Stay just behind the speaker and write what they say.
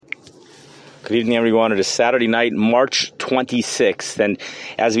Good evening, everyone. It is Saturday night, March 26th. And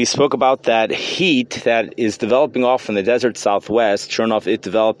as we spoke about that heat that is developing off in the desert southwest, sure enough, it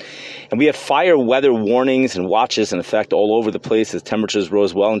developed. And we have fire weather warnings and watches in effect all over the place as temperatures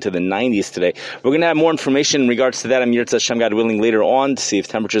rose well into the 90s today. We're going to have more information in regards to that, I'm Yirtzeh Hashem, God willing, later on to see if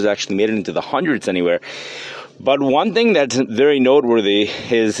temperatures actually made it into the hundreds anywhere. But one thing that's very noteworthy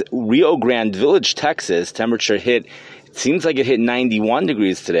is Rio Grande Village, Texas, temperature hit. It seems like it hit 91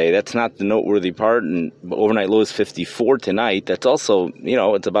 degrees today. That's not the noteworthy part. And overnight low is 54 tonight. That's also,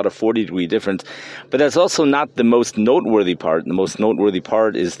 it's about a 40-degree difference. But that's also not the most noteworthy part. The most noteworthy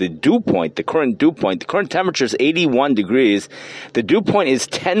part is the dew point, the current dew point. The current temperature is 81 degrees. The dew point is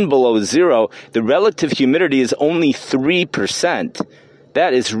 10 below zero. The relative humidity is only 3%.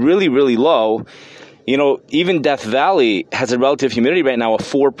 That is really, really low. Even Death Valley has a relative humidity right now of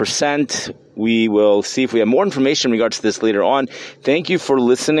 4%. We will see if we have more information in regards to this later on. Thank you for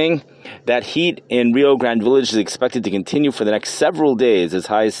listening. That heat in Rio Grande Village is expected to continue for the next several days as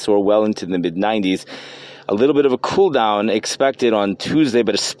highs soar well into the mid-90s. A little bit of a cool down expected on Tuesday,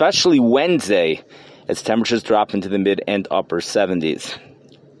 but especially Wednesday as temperatures drop into the mid and upper 70s.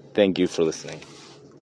 Thank you for listening.